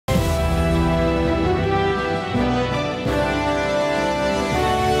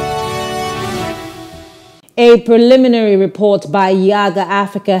A preliminary report by Yiaga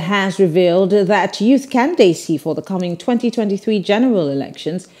Africa has revealed that youth candidacy for the coming 2023 general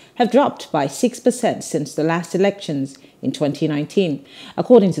elections have dropped by 6% since the last elections in 2019.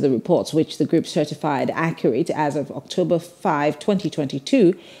 According to the reports, which the group certified accurate as of October 5,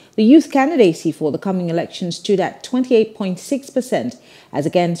 2022, the youth candidacy for the coming elections stood at 28.6% as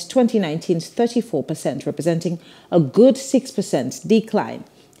against 2019's 34%, representing a good 6% decline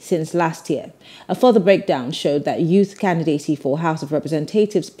since last year. A further breakdown showed that youth candidacy for House of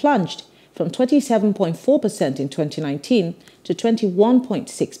Representatives plunged from 27.4% in 2019 to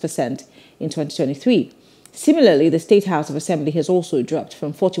 21.6% in 2023. Similarly, the State House of Assembly has also dropped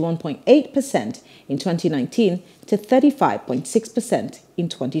from 41.8% in 2019 to 35.6% in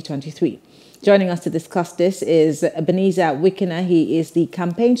 2023. Joining us to discuss this is Ebenezar Wikina. He is the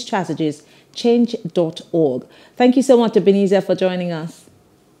campaign strategist, change.org. Thank you so much, Ebenezar, for joining us.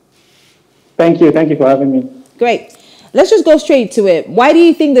 Thank you. Thank you for having me. Great. Let's just go straight to it. Why do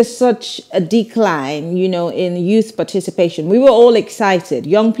you think there's such a decline, in youth participation? We were all excited.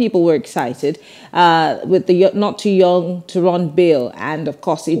 Young people were excited with the Not Too Young to Run bill. And of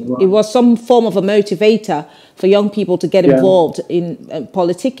course, it was some form of a motivator for young people to get involved in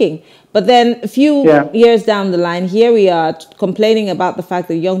politicking. But then a few years down the line, here we are complaining about the fact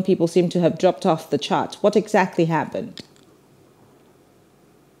that young people seem to have dropped off the chart. What exactly happened?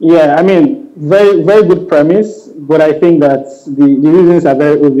 Yeah, I mean, very, very good premise, but I think that the reasons are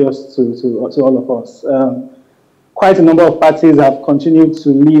very obvious to all of us. Quite a number of parties have continued to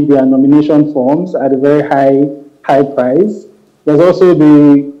leave their nomination forms at a very high price. There's also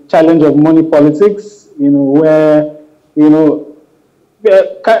the challenge of money politics, where,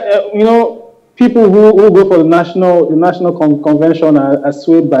 people who go for the national convention are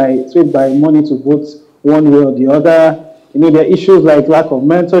swayed by money to vote one way or the other. There are issues like lack of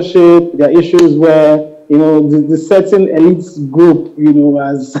mentorship. There are issues where, the certain elite group,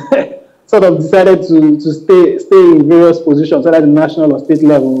 has sort of decided to stay in various positions, whether at the national or state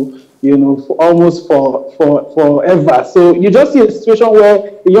level, for forever. So you just see a situation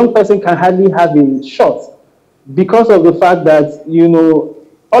where a young person can hardly have a shot because of the fact that,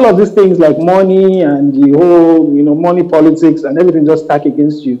 all of these things like money and the whole, money politics and everything just stack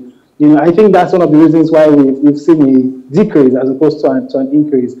against you. I think that's one of the reasons why we've seen a decrease as opposed to an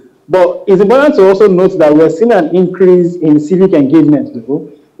increase. But it's important to also note that we're seeing an increase in civic engagement,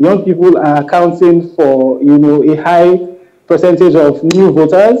 though. Young people are accounting for, a high percentage of new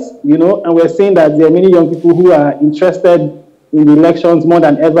voters, and we're seeing that there are many young people who are interested in the elections more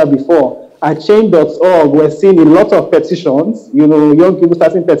than ever before. At change.org, we're seeing a lot of petitions, young people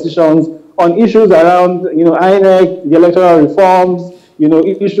starting petitions on issues around, INEC, the electoral reforms,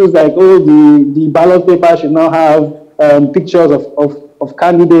 issues like, the ballot paper should now have pictures of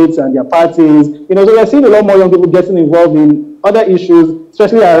candidates and their parties. So we're seeing a lot more young people getting involved in other issues,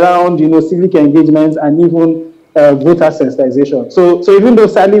 especially around, civic engagement and even voter sensitization. So even though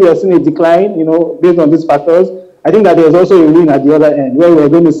sadly we're seeing a decline, based on these factors, I think that there's also a win at the other end where we're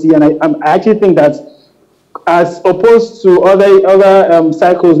going to see, and I actually think that as opposed to other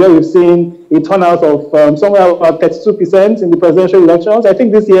cycles where we've seen a turnout of somewhere about 32% in the presidential elections, I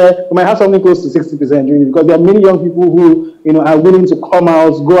think this year we might have something close to 60%, really, because there are many young people who are willing to come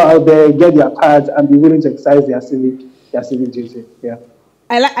out, go out there, get their cards, and be willing to exercise their civic duty. Yeah.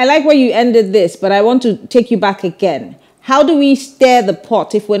 I like where you ended this, but I want to take you back again. How do we stir the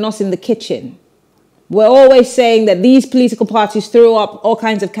pot if we're not in the kitchen? We're always saying that these political parties throw up all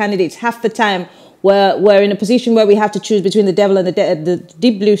kinds of candidates. Half the time, we're in a position where we have to choose between the devil and the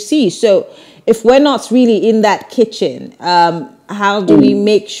deep blue sea. So if we're not really in that kitchen, how do we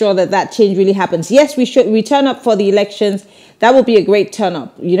make sure that change really happens? Yes, we turn up for the elections. That will be a great turn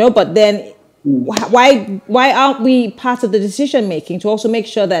up, but then why aren't we part of the decision making to also make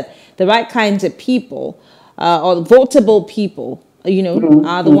sure that the right kinds of people or votable people,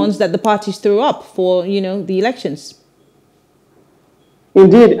 are the ones that the parties throw up for, the elections?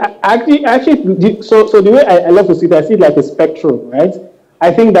 Indeed, actually, so the way I love to see it, I see it like a spectrum, right?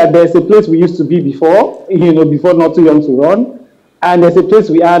 I think that there's a place we used to be before, before Not Too Young to Run, and there's a place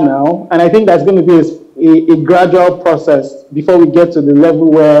we are now, and I think that's going to be a gradual process before we get to the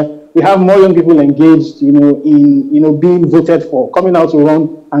level where we have more young people engaged, in being voted for, coming out to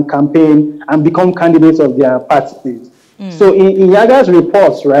run and campaign and become candidates of their parties. So in Yiaga's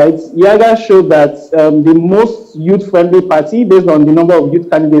reports, right, Yiaga showed that the most youth-friendly party, based on the number of youth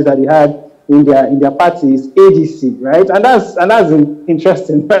candidates that he had in their party, is ADC, right? And that's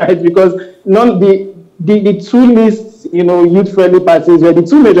interesting, right? Because the two least, youth-friendly parties were the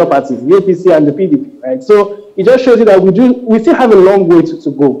two major parties, the APC and the PDP, right? So it just shows you that we still have a long way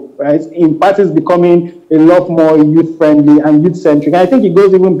to go, right? In parties becoming a lot more youth friendly and youth centric. And I think it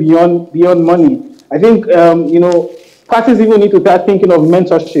goes even beyond money. I think parties even need to start thinking of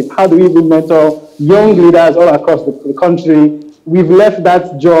mentorship. How do we even mentor young leaders all across the country? We've left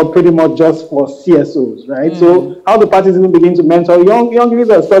that job pretty much just for CSOs, right? So how do parties even begin to mentor young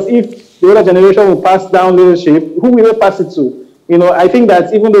leaders? Because if the older generation will pass down leadership, who will they pass it to? I think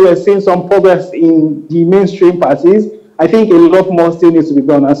that even though we're seeing some progress in the mainstream parties, I think a lot more still needs to be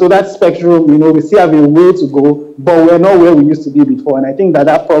done. And so that spectrum, we still have a way to go, but we're not where we used to be before. And I think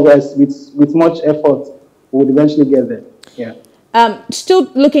that progress with much effort would eventually get there. Yeah.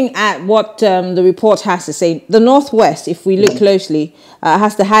 Still looking at what the report has to say, the Northwest, if we look closely,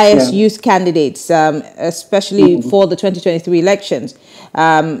 has the highest youth candidates, especially for the 2023 elections.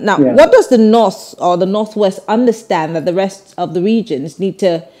 What does the North or the Northwest understand that the rest of the regions need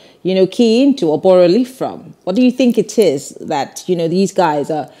to, key into or borrow a leaf from? What do you think it is that, these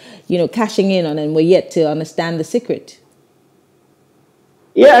guys are, cashing in on and we're yet to understand the secret?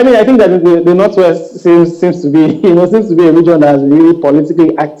 Yeah, I mean, I think that the Northwest seems to be a region that's really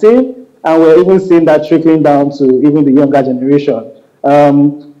politically active, and we're even seeing that trickling down to even the younger generation.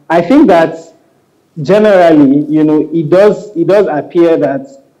 I think that generally, it does appear that,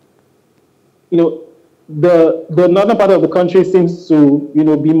 the northern part of the country seems to,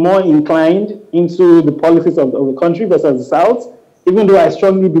 be more inclined into the politics of the country versus the south. Even though I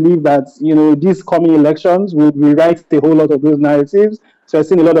strongly believe that, these coming elections will rewrite a whole lot of those narratives. So I've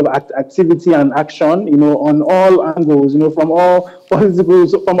seen a lot of activity and action, on all angles, from all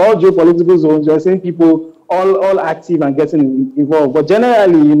geopolitical zones. You're seeing people all active and getting involved. But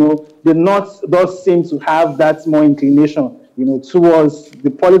generally, the North does seem to have that more inclination, towards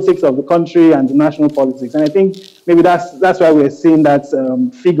the politics of the country and the national politics. And I think maybe that's why we're seeing that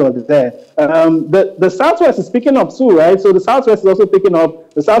figure there. The Southwest is picking up too, right? So the Southwest is also picking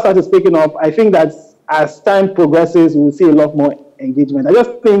up. The Southwest is picking up. I think that as time progresses, we'll see a lot more engagement. I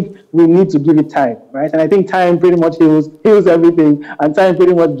just think we need to give it time, right? And I think time pretty much heals everything, and time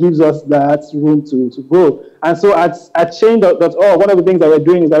pretty much gives us that room to grow. And so at Change.org, one of the things that we're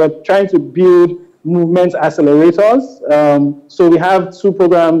doing is that we're trying to build movement accelerators. So we have two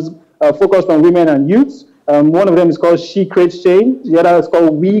programs focused on women and youth. One of them is called She Creates Change. The other is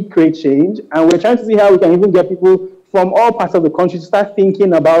called We Create Change. And we're trying to see how we can even get people from all parts of the country to start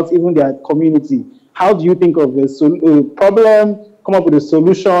thinking about even their community. How do you think of a problem, come up with a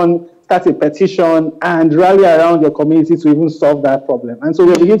solution, start a petition, and rally around your community to even solve that problem? And so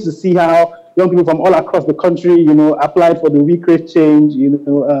we're beginning to see how young people from all across the country, applied for the We Create Change,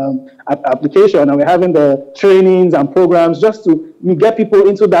 application, and we're having the trainings and programs just to get people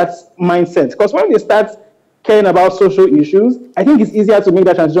into that mindset. Because when they start caring about social issues, I think it's easier to make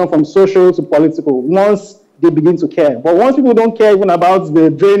that transition from social to political once they begin to care. But once people don't care even about the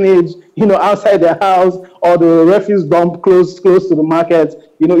drainage, outside their house, or the refuse dump close to the market,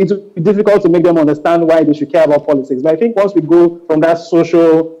 it's difficult to make them understand why they should care about politics. But I think once we go from that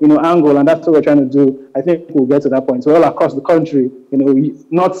social, angle, and that's what we're trying to do, I think we'll get to that point. So all across the country,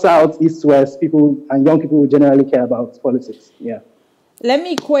 north, south, east, west, people and young people will generally care about politics. Yeah. Let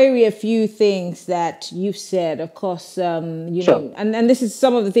me query a few things that you've said. Of course, sure. And this is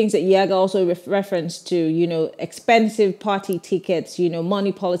some of the things that Yiaga also referenced to, expensive party tickets,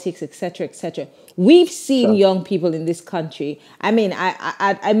 money politics, etc., etc. We've seen young people in this country. I mean,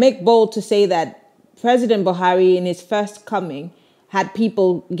 I make bold to say that President Buhari in his first coming had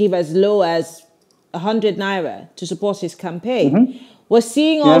people give as low as 100 naira to support his campaign. Mm-hmm. We're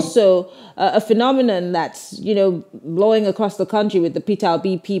seeing also a phenomenon that's, blowing across the country with the Peter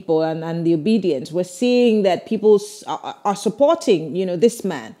Obi people and the obedience. We're seeing that people are supporting, this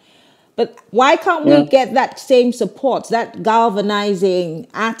man. But why can't we get that same support, that galvanizing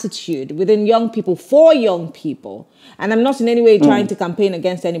attitude within young people for young people? And I'm not in any way trying to campaign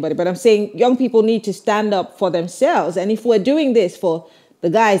against anybody, but I'm saying young people need to stand up for themselves. And if we're doing this for the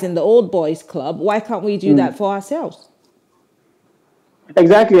guys in the old boys club, why can't we do that for ourselves?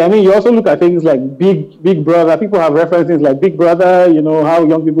 Exactly. I mean, you also look at things like Big Brother. People have references like Big Brother, how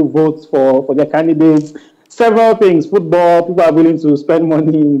young people vote for their candidates. Several things, football, people are willing to spend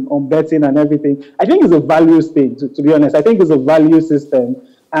money on betting and everything. I think it's a values thing, to be honest. I think it's a value system.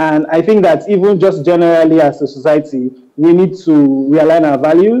 And I think that even just generally as a society, we need to realign our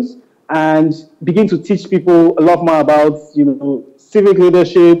values and begin to teach people a lot more about, civic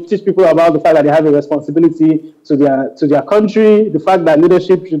leadership, teach people about the fact that they have a responsibility to their country, the fact that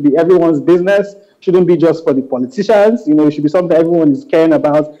leadership should be everyone's business, shouldn't be just for the politicians, it should be something everyone is caring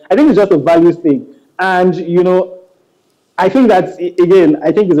about. I think it's just a values thing. And, I think that, again,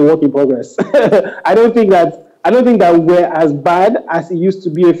 I think it's a work in progress. I don't think that I don't think that we're as bad as it used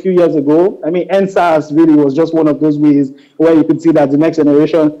to be a few years ago. I mean, NSAS really was just one of those ways where you could see that the next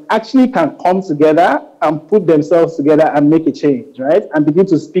generation actually can come together and put themselves together and make a change, right? And begin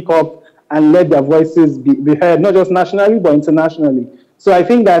to speak up and let their voices be heard, not just nationally, but internationally. So I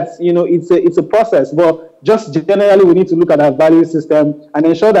think that, it's a process, but just generally we need to look at our value system and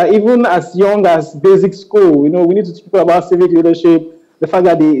ensure that even as young as basic school, we need to teach people about civic leadership, the fact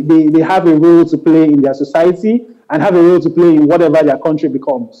that they have a role to play in their society and have a role to play in whatever their country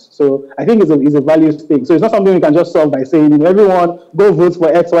becomes. So I think it's a values thing. So it's not something we can just solve by saying, everyone go vote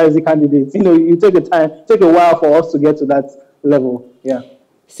for XYZ candidates. You take a while for us to get to that level. Yeah.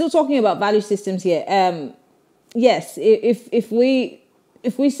 Still talking about value systems here. Yes, if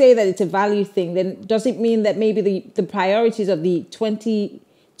we say that it's a value thing, then does it mean that maybe the priorities of the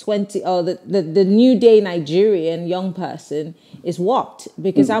 2020 or the new day Nigerian young person is warped?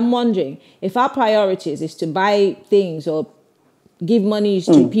 Because I'm wondering if our priorities is to buy things or give money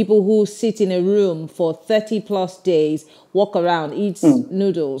to people who sit in a room for 30 plus days, walk around, eat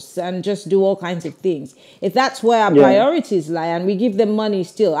noodles and just do all kinds of things. If that's where our priorities lie and we give them money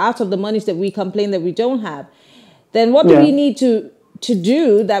still out of the monies that we complain that we don't have, then what do we need to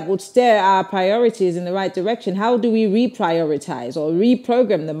do that would steer our priorities in the right direction? How do we reprioritize or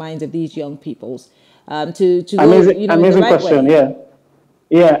reprogram the minds of these young peoples to go amazing in the right question way?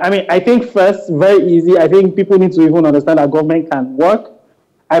 Yeah, I mean, I think first, very easy, I think people need to even understand that government can work.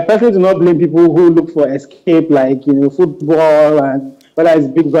 I personally do not blame people who look for escape, like football and whether it's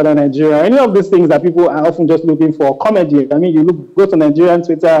Big Brother Nigeria, any of these things that people are often just looking for comedy. I mean, go to Nigerian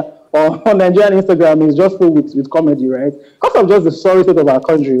Twitter or on Nigerian Instagram, it's just full with comedy, right? Because of just the sorry state of our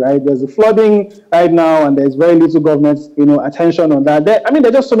country, right? There's a flooding right now, and there's very little government, attention on that.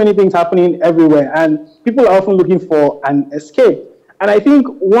 There's just so many things happening everywhere, and people are often looking for an escape. And I think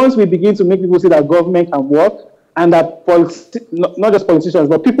once we begin to make people see that government can work, and that not just politicians,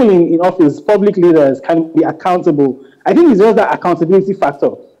 but people in office, public leaders can be accountable, I think it's just that accountability factor.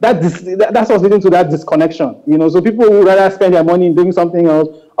 That's what's leading to that disconnection. So people would rather spend their money doing something else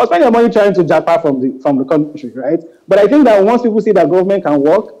or spend their money trying to jackpot from the country, right? But I think that once people see that government can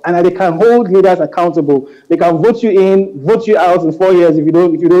work and that they can hold leaders accountable, they can vote you in, vote you out in 4 years if you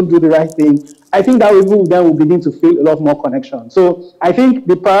don't do the right thing. I think that people then will begin to feel a lot more connection. So I think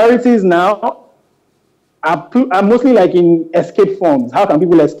the priorities now are mostly like in escape forms. How can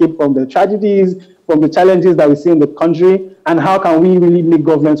people escape from the tragedies, from the challenges that we see in the country, and how can we really make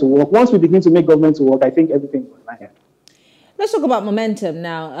government to work? Once we begin to make government to work, I think everything will lie. Let's talk about momentum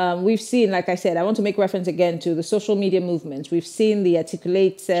now. We've seen, like I said, I want to make reference again to the social media movements. We've seen the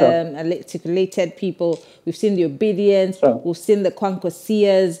articulated people. We've seen the obedience. We've seen the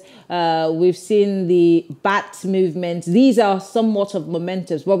Kwankwasiyas. We've seen the BAT movement. These are somewhat of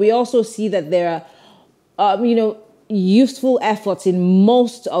momentums, but we also see that there are, useful efforts in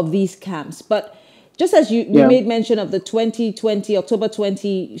most of these camps. But just as you made mention of the 2020, October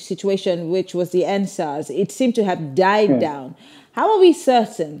 20 situation, which was the NSAS, it seemed to have died down. How are we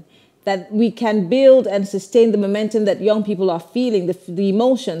certain that we can build and sustain the momentum that young people are feeling, the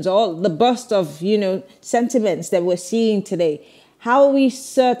emotions, all the burst of, sentiments that we're seeing today? How are we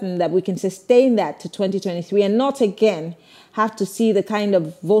certain that we can sustain that to 2023 and not again have to see the kind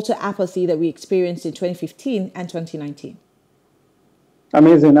of voter apathy that we experienced in 2015 and 2019?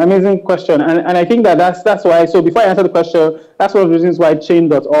 Amazing question. And I think that's why, so before I answer the question, that's one of the reasons why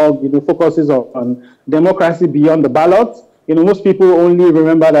Change.org, focuses on democracy beyond the ballot. Most people only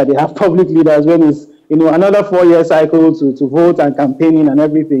remember that they have public leaders when it's, another 4-year cycle to vote and campaigning and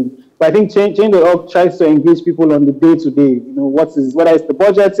everything. But I think Change.org tries to engage people on the day-to-day, whether it's the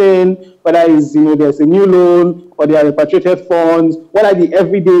budgeting, whether it's, there's a new loan or there are repatriated funds, what are the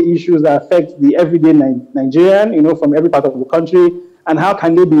everyday issues that affect the everyday Nigerian, from every part of the country, and how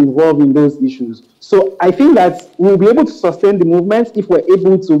can they be involved in those issues? So I think that we'll be able to sustain the movement if we're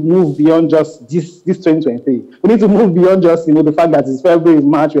able to move beyond just this 2023. We need to move beyond just, the fact that it's February,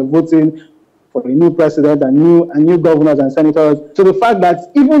 March, we're voting for a new president and new governors and senators. So the fact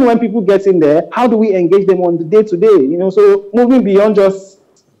that even when people get in there, how do we engage them on the day-to-day? So moving beyond just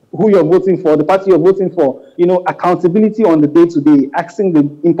who you're voting for, the party you're voting for, accountability on the day-to-day, asking the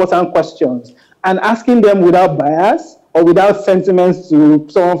important questions and asking them without bias or without sentiments to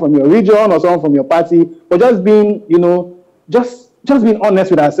someone from your region or someone from your party, but just being, just being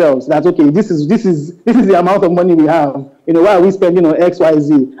honest with ourselves that, okay, this is the amount of money we have. Why are we spending on X, Y,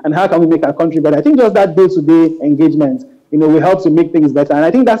 Z, and how can we make our country better? I think just that day-to-day engagement, will help to make things better. And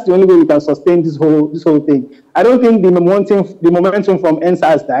I think that's the only way we can sustain this whole thing. I don't think the momentum from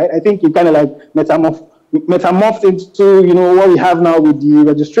NSAS died. I think it kind of like metamorphed into, you know, what we have now with the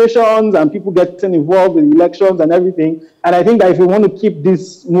registrations and people getting involved with elections and everything. And I think that if we want to keep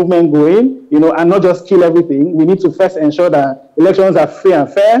this movement going, you know, and not just kill everything, we need to first ensure that elections are free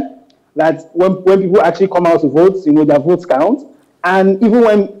and fair, that when people actually come out to vote, you know, their votes count. And even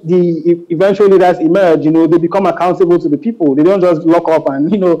when the eventual leaders emerge, you know, they become accountable to the people. They don't just lock up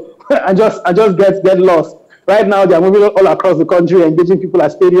and, you know, and just get lost. Right now, they're moving all across the country, engaging people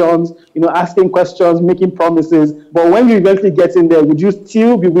at stadiums, you know, asking questions, making promises. But when you eventually get in there, would you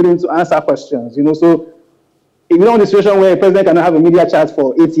still be willing to answer questions? You know, so if you don't want a situation where a president cannot have a media chat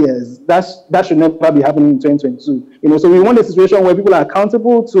for 8 years, that should never be happening in 2022. You know, so we want a situation where people are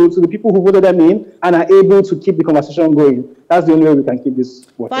accountable to the people who voted them in and are able to keep the conversation going. That's the only way we can keep this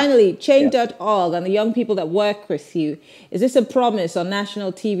working. Finally, change.org and the young people that work with you, is this a promise on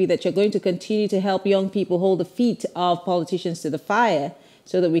national TV that you're going to continue to help young people hold the feet of politicians to the fire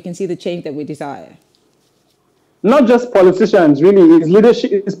so that we can see the change that we desire? Not just politicians, really. It's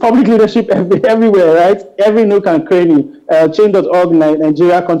leadership. It's public leadership everywhere, right? Every nook and cranny. Change.org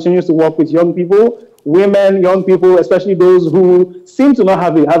Nigeria continues to work with young people, women, young people, especially those who seem to not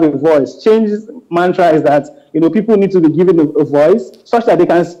have a voice. Change's mantra is that, you know, people need to be given a voice such that they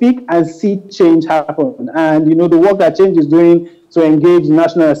can speak and see change happen. And, you know, the work that Change is doing to engage the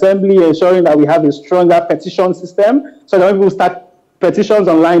National Assembly, ensuring that we have a stronger petition system so that when people start petitions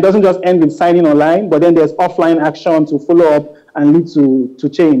online, it doesn't just end with signing online, but then there's offline action to follow up and lead to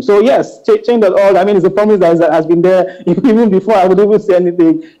change. So yes, change.org, I mean, it's a promise that has been there even before I would even say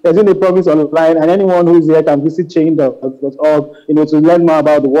anything. There's been a promise online, and anyone who is here can visit change.org, you know, to learn more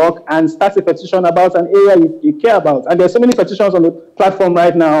about the work and start a petition about an area you care about. And there's so many petitions on the platform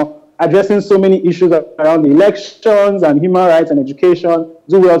right now addressing so many issues around the elections and human rights and education.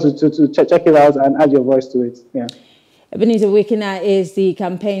 Do well to check it out and add your voice to it. Yeah. Ebenezar Wikina is the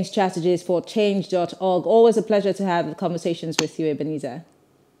campaign strategist for change.org. Always a pleasure to have conversations with you, Ebenezar.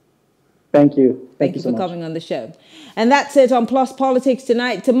 Thank you. Thank you so for much. coming on the show. And that's it on Plus Politics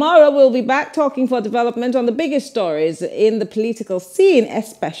tonight. Tomorrow we'll be back talking for development on the biggest stories in the political scene,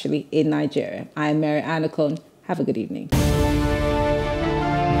 especially in Nigeria. I'm Mary Anacone. Have a good evening.